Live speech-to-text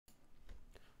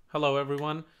Hello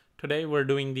everyone. Today we're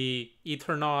doing the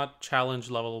Ethernaut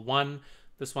Challenge Level 1.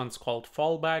 This one's called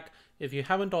Fallback. If you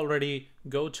haven't already,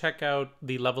 go check out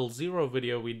the Level 0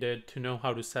 video we did to know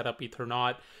how to set up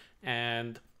Ethernaut.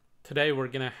 And today we're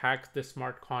going to hack this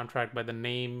smart contract. By the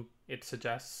name, it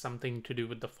suggests something to do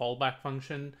with the fallback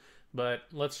function, but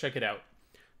let's check it out.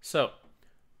 So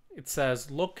it says,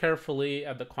 look carefully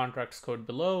at the contract's code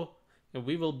below. And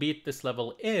we will beat this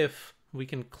level if we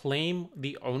can claim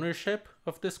the ownership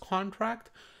of this contract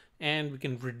and we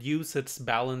can reduce its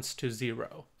balance to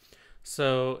 0.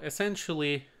 So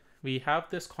essentially, we have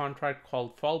this contract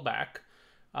called fallback,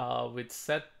 which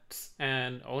sets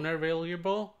an owner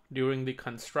variable during the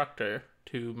constructor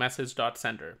to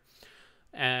message.sender.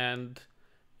 And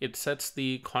it sets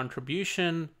the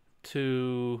contribution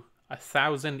to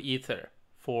 1,000 Ether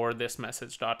for this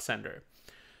message.sender.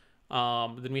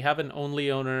 Then we have an only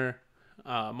owner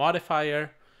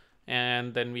modifier,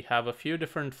 and then we have a few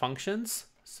different functions.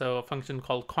 So a function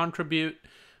called contribute,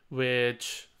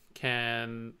 which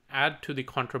can add to the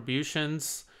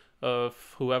contributions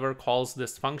of whoever calls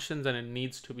this function, and it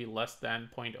needs to be less than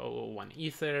 0.001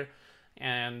 Ether.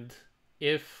 And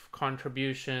if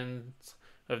contributions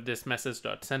of this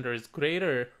message.sender is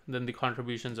greater than the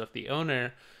contributions of the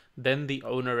owner, then the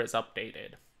owner is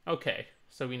updated. Okay,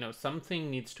 so we know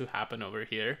something needs to happen over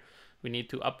here. We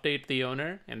need to update the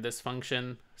owner, and this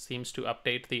function seems to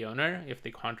update the owner if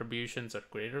the contributions are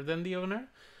greater than the owner.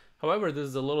 However, this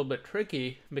is a little bit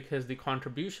tricky because the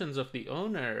contributions of the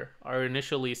owner are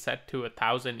initially set to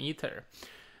 1,000 Ether,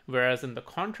 whereas in the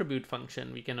contribute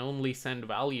function, we can only send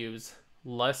values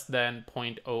less than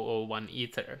 0.001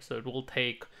 Ether. So it will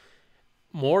take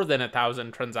more than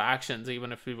 1,000 transactions,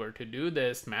 even if we were to do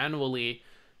this manually,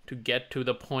 to get to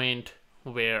the point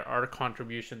where our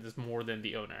contribution is more than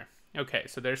the owner. Okay,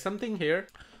 so there's something here.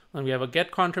 Then we have a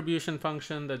get contribution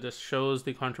function that just shows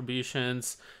the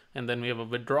contributions, and then we have a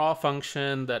withdraw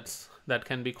function that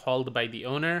can be called by the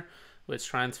owner, which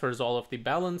transfers all of the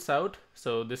balance out.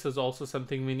 So this is also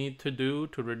something we need to do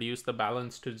to reduce the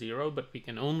balance to 0, but we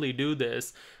can only do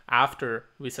this after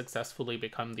we successfully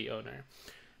become the owner.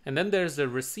 And then there's the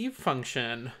receive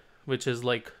function, which is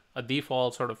like a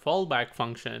default sort of fallback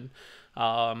function,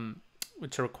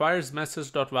 which requires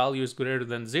message.values greater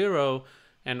than 0,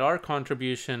 and our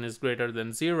contribution is greater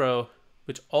than 0,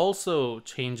 which also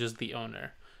changes the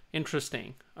owner.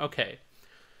 Interesting. Okay.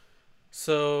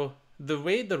 So the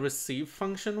way the receive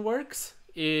function works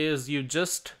is you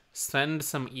just send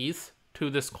some ETH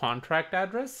to this contract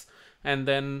address, and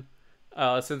then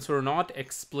since we're not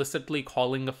explicitly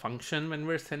calling a function when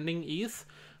we're sending ETH,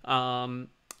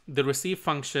 the receive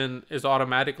function is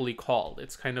automatically called.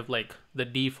 It's kind of like the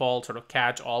default sort of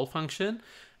catch-all function.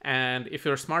 And if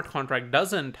your smart contract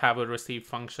doesn't have a receive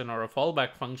function or a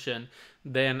fallback function,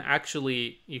 then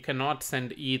actually you cannot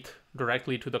send ETH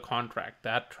directly to the contract.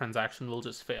 That transaction will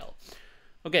just fail.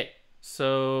 Okay,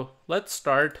 so let's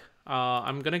start.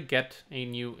 I'm going to get a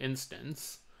new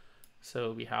instance.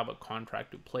 So we have a contract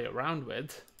to play around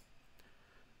with.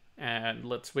 And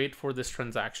let's wait for this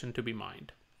transaction to be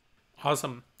mined.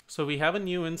 Awesome. So we have a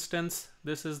new instance.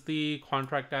 This is the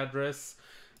contract address,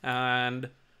 and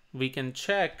we can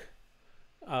check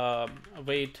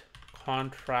await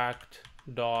contract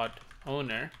dot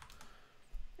owner,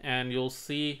 and you'll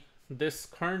see this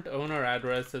current owner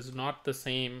address is not the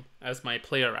same as my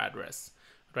player address,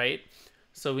 right?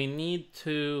 So we need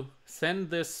to send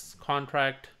this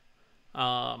contract.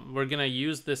 We're gonna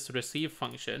use this receive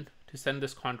function to send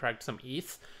this contract some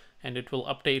ETH, and it will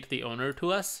update the owner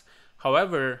to us.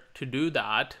 However, to do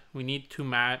that, we need to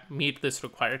meet this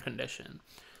required condition.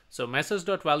 So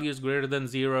message.value is greater than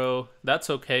 0. That's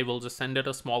okay. We'll just send it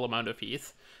a small amount of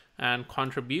ETH. And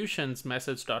contributions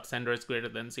message.sender is greater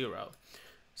than 0.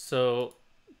 So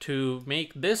to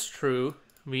make this true,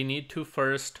 we need to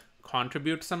first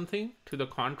contribute something to the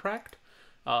contract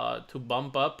to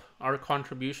bump up our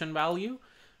contribution value.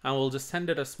 And we'll just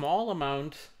send it a small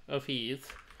amount of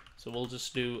ETH. So we'll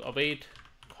just do await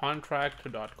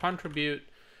contract.contribute,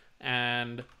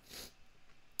 and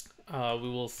we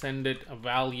will send it a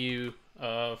value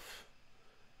of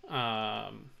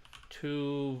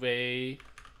 2-way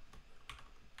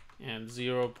and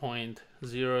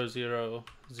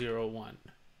 0.0001.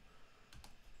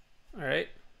 All right,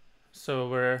 so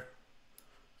we're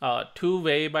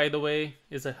 2-way, by the way,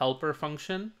 is a helper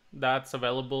function that's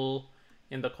available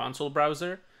in the console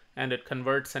browser, and it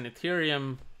converts an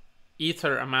Ethereum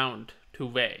Ether amount to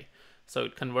way. So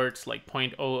it converts like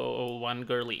 0.0001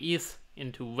 girly ETH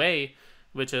into way,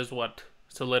 which is what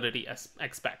Solidity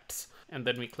expects. And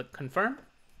then we click confirm,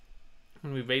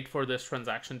 and we wait for this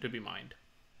transaction to be mined.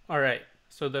 All right,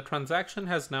 So the transaction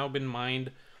has now been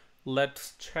mined.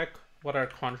 Let's check what our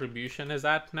contribution is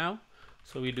at now.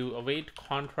 So we do await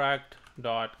contract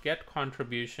dot get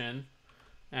contribution,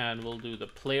 and we'll do the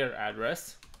player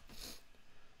address.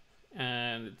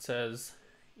 And it says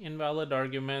invalid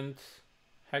argument,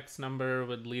 hex number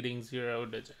with leading 0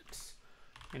 digits.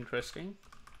 Interesting.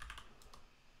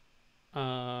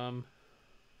 All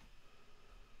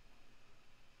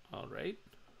right.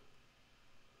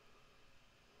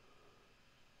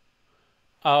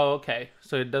 Oh, okay.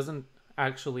 So it doesn't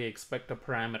actually expect a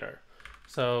parameter.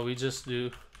 So we just do,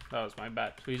 that was my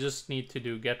bad. We just need to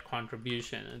do get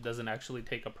contribution. It doesn't actually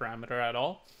take a parameter at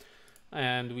all.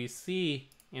 And we see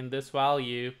in this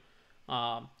value,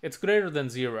 it's greater than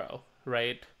 0,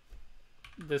 right?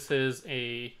 This is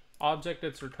a object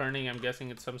it's returning. I'm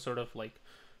guessing it's some sort of like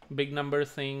big number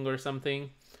thing or something.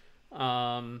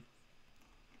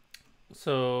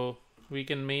 So we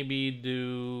can maybe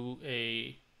do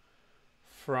a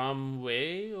from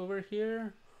way over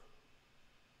here.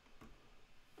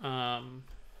 So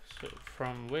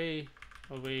from way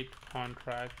await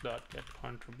contract dot get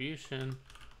contribution.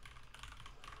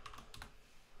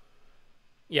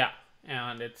 Yeah,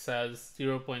 and it says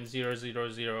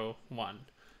 0.0001.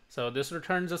 So this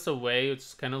returns us a way.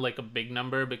 It's kind of like a big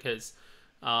number because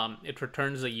it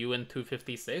returns a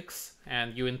UN256,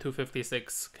 and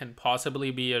UN256 can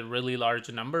possibly be a really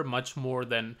large number, much more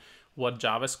than what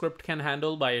JavaScript can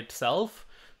handle by itself.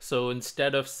 So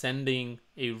instead of sending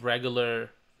a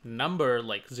regular number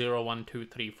like 0, 1, 2,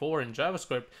 3, 4 in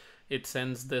JavaScript, it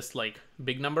sends this like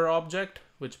big number object,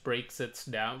 which breaks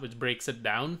the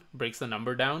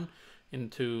number down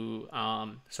into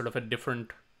sort of a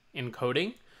different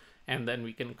encoding, and then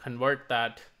we can convert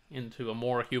that into a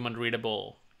more human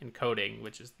readable encoding,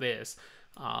 which is this,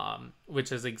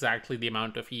 which is exactly the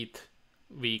amount of ETH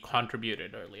we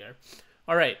contributed earlier.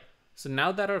 All right, so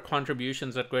now that our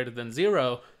contributions are greater than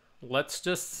 0, let's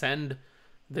just send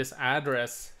this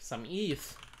address some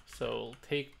ETH. So we'll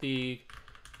take the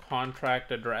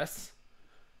contract address,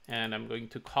 and I'm going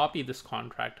to copy this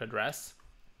contract address,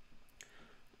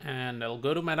 and I'll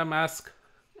go to MetaMask,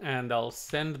 and I'll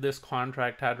send this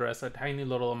contract address a tiny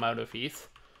little amount of ETH.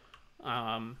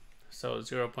 So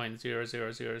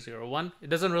 0.00001. It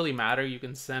doesn't really matter. You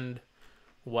can send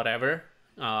whatever.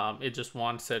 It just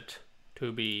wants it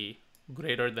to be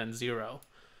greater than 0.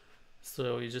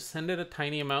 So you just send it a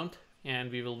tiny amount,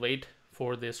 and we will wait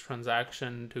for this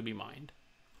transaction to be mined.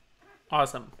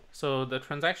 Awesome. So the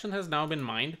transaction has now been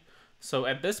mined. So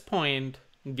at this point,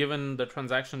 given the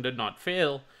transaction did not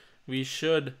fail, we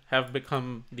should have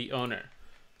become the owner.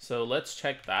 So let's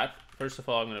check that. First of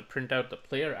all, I'm going to print out the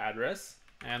player address,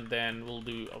 and then we'll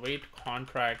do await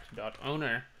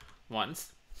contract.owner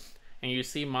once. And you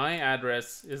see my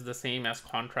address is the same as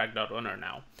contract.owner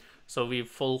now. So we've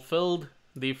fulfilled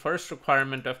the first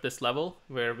requirement of this level,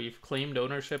 where we've claimed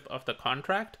ownership of the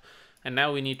contract, and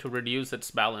now we need to reduce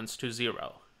its balance to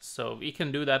 0. So we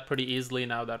can do that pretty easily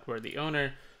now that we're the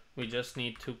owner. We just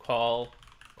need to call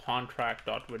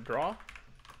contract.withdraw,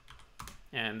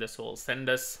 and this will send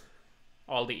us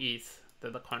all the ETH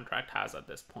that the contract has at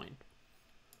this point.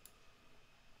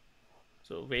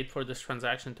 So wait for this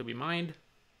transaction to be mined.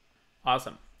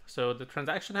 Awesome. So the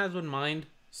transaction has been mined.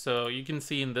 So you can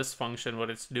see in this function what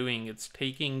it's doing. It's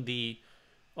taking the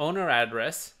owner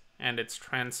address and it's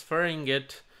transferring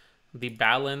it the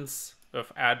balance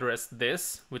of address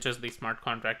this, which is the smart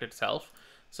contract itself.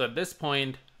 So at this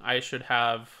point, I should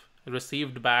have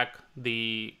received back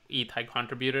the ETH I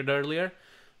contributed earlier.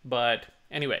 But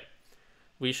anyway,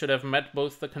 we should have met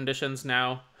both the conditions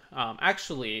now.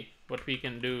 Actually, what we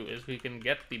can do is we can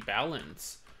get the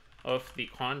balance of the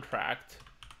contract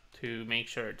to make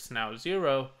sure it's now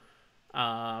 0.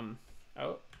 It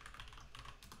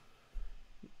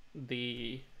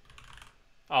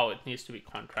needs to be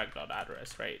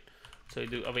contract.address, right? So you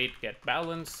do await get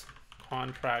balance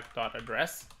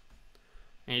contract.address,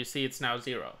 and you see it's now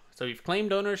 0. So we've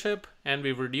claimed ownership and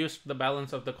we've reduced the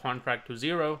balance of the contract to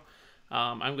 0.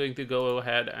 I'm going to go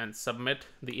ahead and submit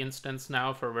the instance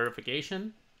now for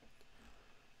verification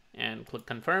and click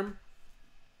confirm.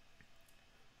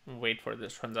 Wait for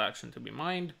this transaction to be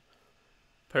mined.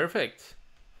 Perfect.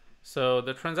 So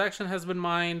the transaction has been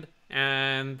mined,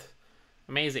 and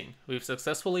amazing. We've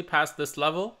successfully passed this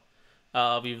level.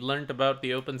 We've learned about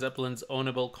the OpenZeppelin's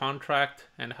ownable contract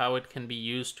and how it can be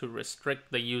used to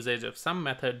restrict the usage of some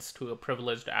methods to a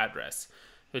privileged address,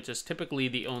 which is typically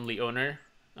the only owner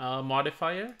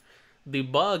modifier. The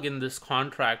bug in this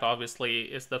contract, obviously,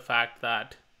 is the fact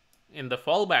that in the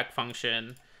fallback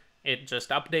function, it just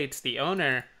updates the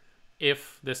owner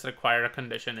if this require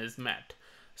condition is met.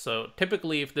 So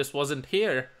typically, if this wasn't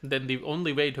here, then the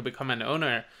only way to become an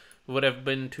owner would have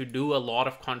been to do a lot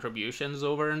of contributions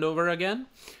over and over again.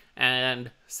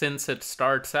 And since it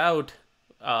starts out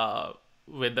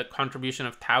with the contribution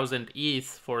of 1,000 ETH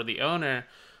for the owner,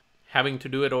 having to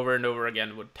do it over and over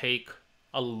again would take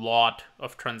a lot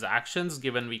of transactions,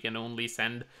 given we can only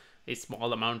send a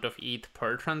small amount of ETH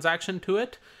per transaction to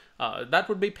it. That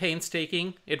would be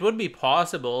painstaking. It would be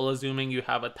possible, assuming you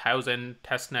have 1,000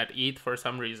 testnet ETH for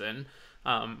some reason,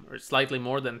 or slightly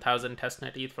more than 1,000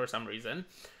 testnet ETH for some reason.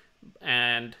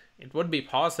 And it would be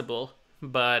possible,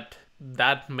 but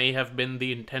that may have been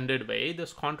the intended way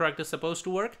this contract is supposed to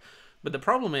work. But the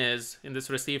problem is, in this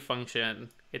receive function,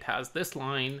 it has this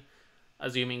line,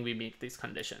 assuming we meet these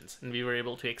conditions. And we were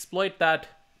able to exploit that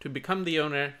to become the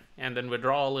owner and then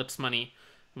withdraw all its money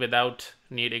without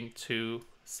needing to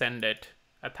send it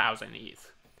 1,000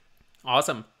 ETH.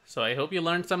 Awesome. So I hope you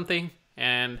learned something,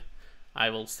 and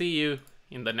I will see you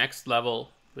in the next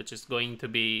level, which is going to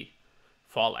be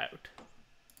Fallout.